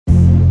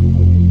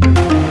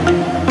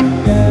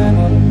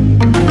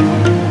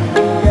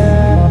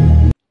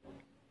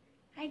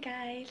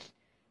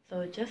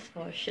So just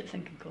for shits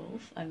and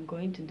giggles, I'm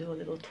going to do a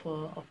little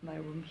tour of my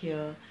room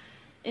here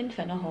in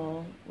Fenner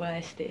Hall, where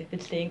I've been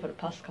staying for the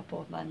past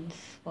couple of months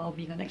while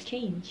being on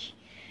exchange.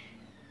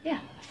 Yeah,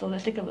 so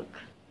let's take a look.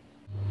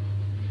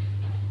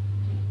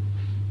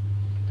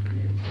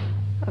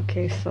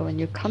 Okay, so when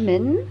you come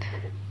in,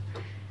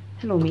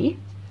 hello me.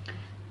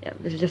 Yeah,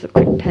 this is just a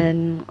quick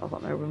pan of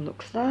what my room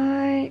looks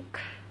like.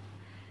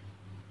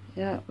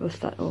 Yeah, we'll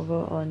start over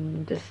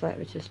on this side,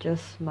 which is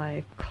just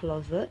my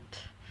closet.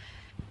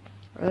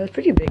 It's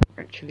pretty big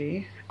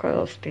actually, quite a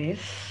lot of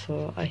space.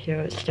 So I hear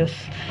it's just,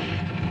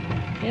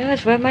 yeah,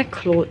 it's where my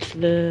clothes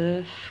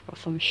live. Got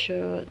some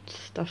shirts,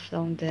 stuff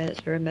down there.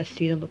 It's very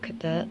messy to look at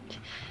that.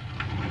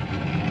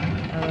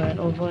 And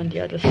over on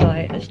the other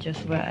side is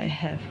just where I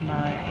have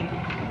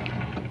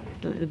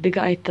the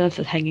bigger items,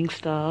 the hanging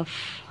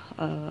stuff.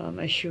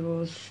 My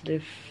shoes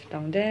live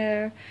down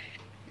there,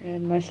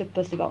 and my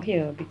slippers live out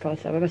here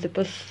because I wear my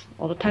slippers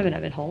all the time when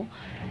I'm at home.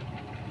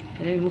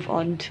 And then we move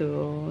on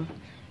to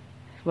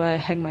where I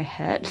hang my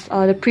hats.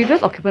 The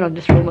previous occupant of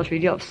this room was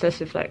really obsessed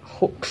with like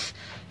hooks,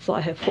 so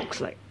I have hooks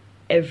like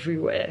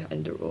everywhere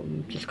in the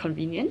room, which is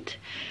convenient.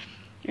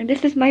 And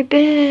this is my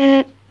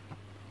bed.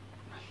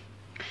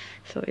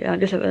 So yeah, I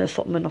just have an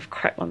assortment of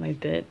crap on my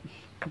bed.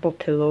 A couple of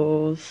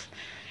pillows,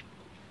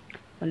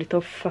 my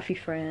little fluffy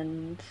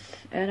friends,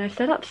 and I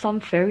set up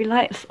some fairy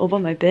lights over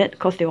my bed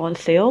because they were on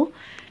sale.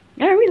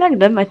 And I really like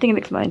them. I think it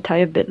makes my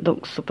entire bed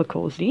look super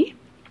cozy.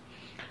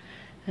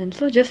 And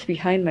so just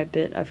behind my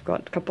bed, I've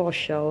got a couple of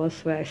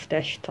shelves where I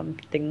stashed some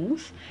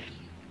things.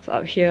 So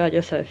up here, I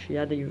just have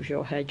the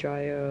usual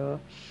hairdryer,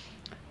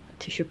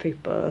 tissue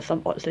paper,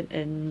 some odds and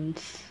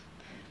ends.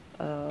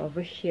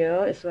 Over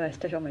here is where I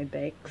stash all my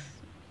bags.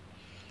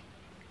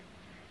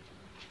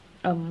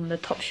 The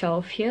top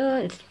shelf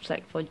here is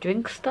like for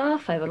drink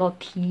stuff. I have a lot of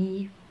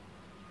tea,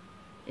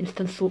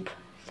 instant soup,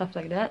 stuff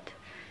like that.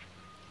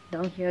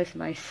 Down here is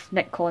my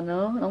snack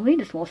corner. Normally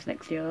there's more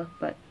snacks here,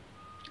 but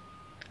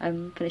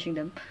I'm finishing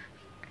them.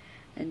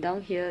 And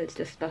down here it's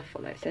just stuff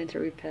for like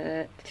sanitary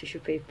pads, tissue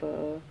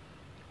paper,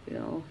 you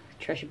know,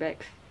 trash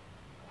bags.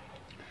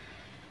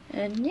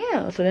 And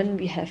yeah, so then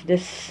we have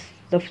this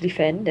lovely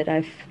fan that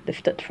I've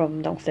lifted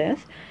from downstairs.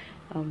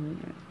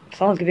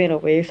 Someone's giving it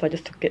away, so I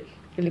just took it.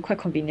 Really quite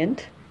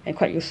convenient and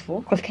quite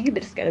useful because it can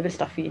get a bit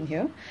stuffy in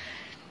here.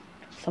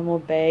 Some more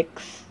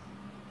bags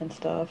and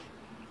stuff.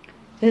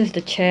 This is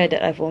the chair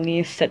that I've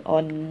only sat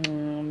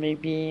on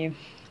maybe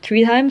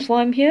 3 times while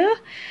I'm here.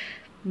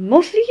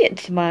 Mostly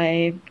it's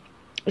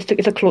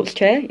a clothes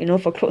chair, you know,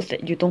 for clothes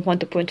that you don't want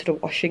to put into the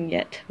washing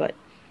yet, but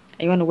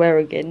you want to wear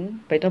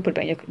again, but you don't put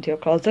it back into your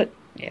closet.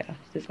 Yeah,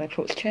 this is my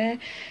clothes chair.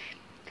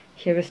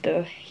 Here is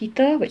the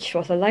heater, which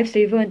was a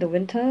lifesaver in the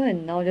winter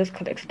and now just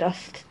collects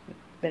dust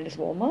when it's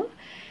warmer.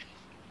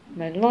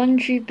 My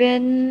laundry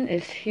bin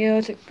is here.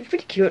 It's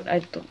pretty cute. I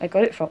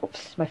got it from,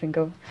 oops, my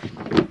finger.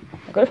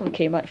 I got it from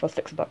Kmart for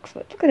 $6,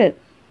 but look at it.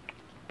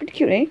 Pretty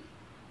cute, eh?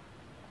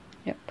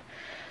 Yep.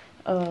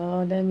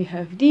 Then we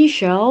have these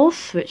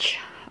shelves, which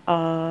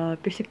are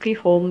basically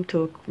home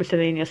to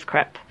miscellaneous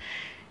crap.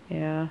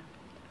 Yeah.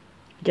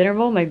 In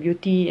general, my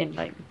beauty and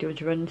like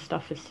deodorant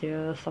stuff is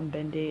here. Some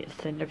band-aids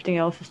and everything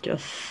else is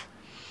just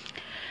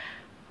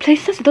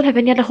places I don't have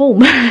any other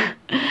home.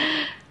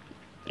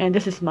 And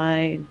this is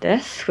my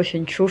desk, which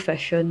in true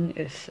fashion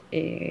is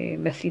a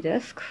messy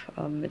desk.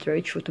 It's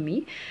very true to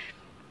me.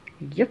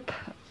 Yep.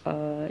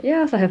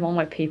 Yeah, so I have all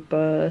my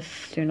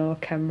papers, you know,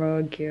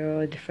 camera,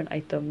 gear, different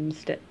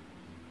items that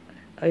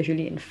are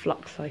usually in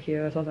flux are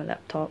here. So on my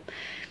laptop.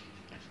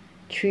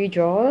 3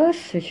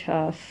 drawers, which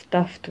are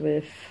stuffed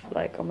with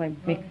like all my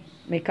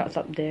makeups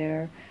up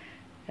there.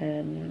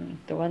 And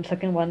the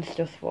second one's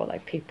just for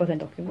like papers and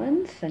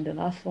documents. And the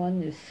last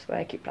one is where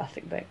I keep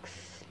plastic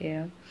bags.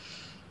 Yeah.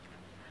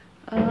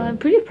 I'm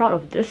pretty proud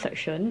of this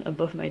section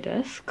above my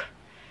desk,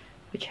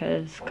 which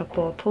has a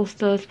couple of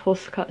posters,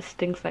 postcards,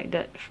 things like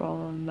that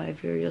from my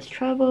various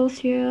travels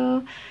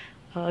here,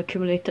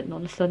 accumulated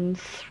nonsense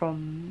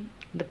from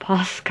the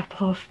past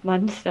couple of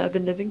months that I've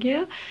been living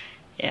here.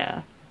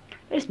 Yeah,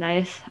 it's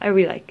nice. I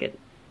really like it.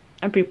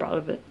 I'm pretty proud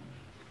of it.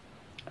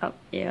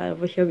 Yeah,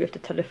 over here we have the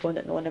telephone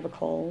that no one ever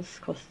calls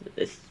because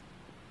it's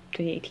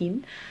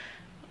 2018.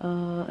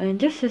 And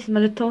this is my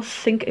little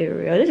sink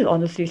area. This is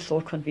honestly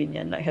so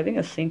convenient. Like having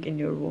a sink in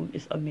your room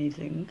is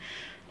amazing.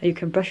 Like, you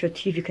can brush your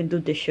teeth, you can do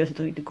dishes, you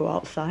don't need to go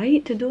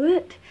outside to do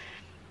it.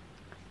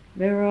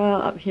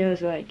 Mirror up here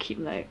is where I keep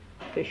like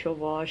facial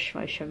wash,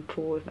 my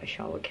shampoo, my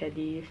shower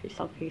caddy,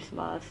 some face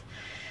mask.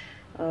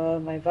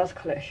 My vast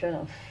collection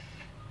of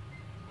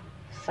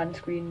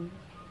sunscreen,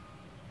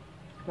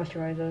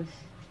 moisturizers.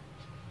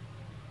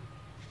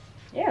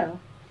 Yeah.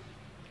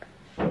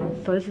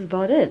 So this is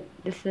about it.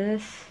 This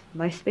is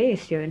my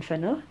space here in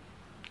Fenner.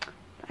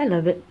 I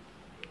love it.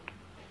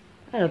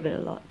 I love it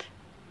a lot.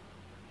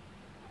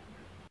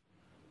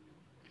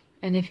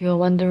 And if you're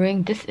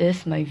wondering, this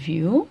is my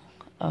view.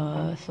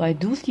 So I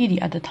do see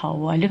the other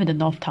tower. I live in the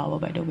North Tower,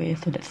 by the way,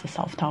 so that's the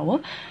South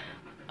Tower.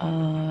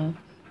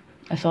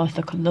 As well as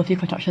the lovely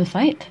construction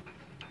site.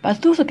 But I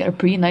still also get a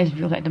pretty nice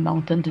view of like the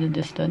mountains in the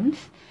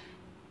distance.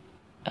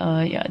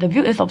 Yeah, the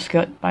view is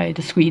obscured by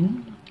the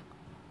screen,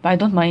 but I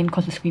don't mind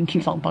because the screen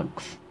keeps out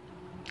bugs.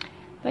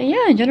 But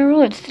yeah, in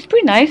general, it's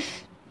pretty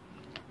nice.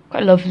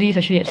 Quite lovely,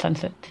 especially at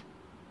sunset.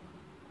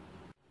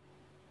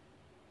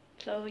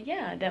 So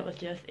yeah, that was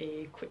just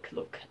a quick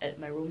look at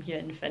my room here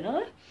in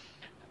Fenner.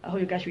 I hope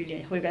you guys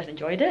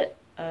enjoyed it.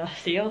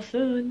 See you all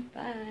soon.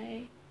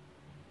 Bye.